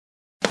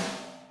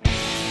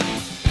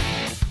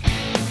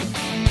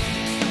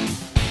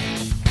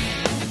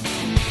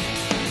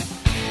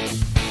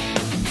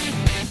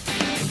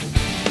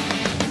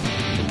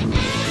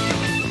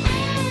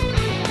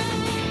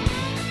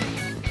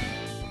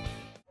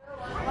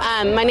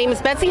My name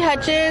is Betsy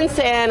Hutchins,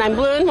 and I'm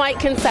Blue and White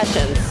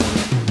Concessions.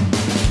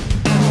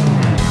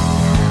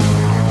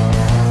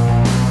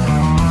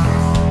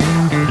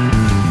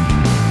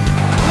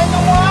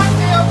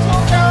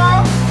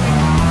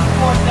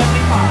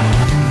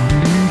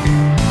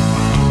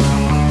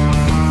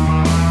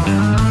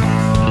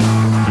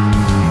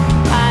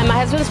 My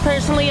husband's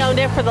personally owned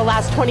it for the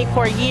last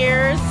 24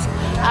 years,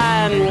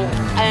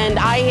 and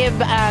I have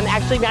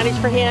actually managed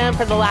for him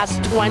for the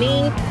last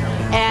 20.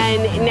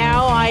 And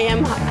now I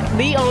am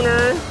the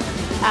owner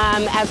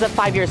as of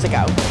 5 years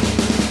ago.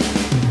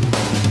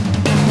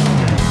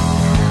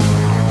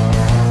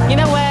 You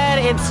know what?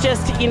 It's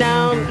just,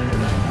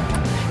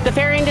 the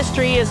fair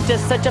industry is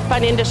just such a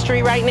fun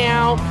industry right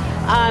now.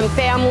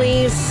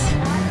 Families,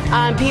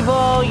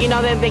 people,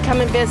 they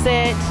come and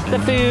visit. The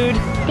food,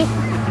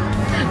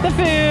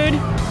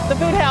 the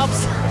food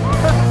helps.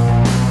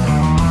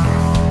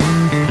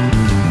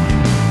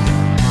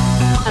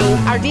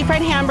 Our deep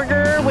fried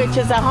hamburger, which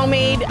is a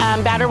homemade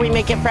batter, we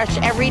make it fresh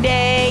every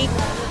day.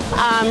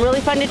 Really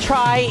fun to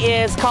try,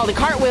 is called a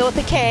cartwheel with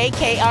a K,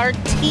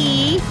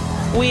 K-R-T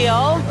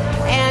wheel,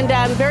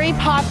 and very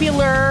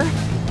popular,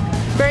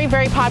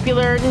 very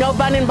popular, no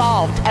bun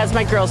involved, as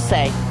my girls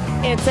say.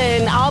 It's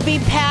an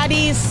all-beef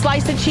patty,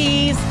 slice of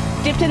cheese,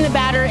 dipped in the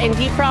batter and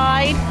deep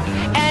fried.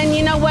 And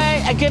you know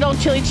what? A good old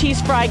chili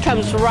cheese fry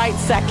comes right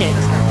second.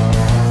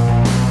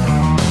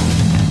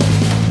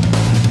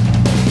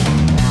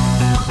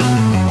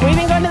 We've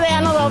been going to the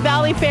Antelope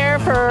Valley Fair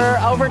for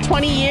over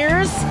 20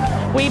 years.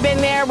 We've been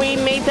there. We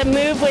made the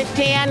move with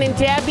Dan and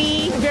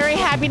Debbie. Very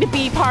happy to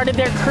be part of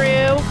their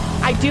crew.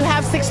 I do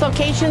have 6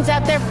 locations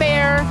at their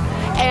fair,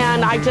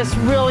 and I just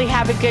really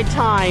have a good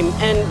time.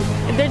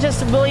 And they're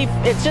just really,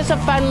 it's just a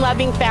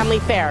fun-loving family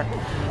fair.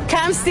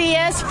 Come see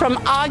us from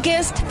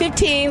August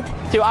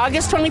 15th through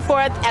August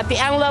 24th at the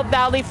Antelope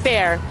Valley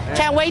Fair.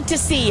 Can't wait to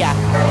see ya.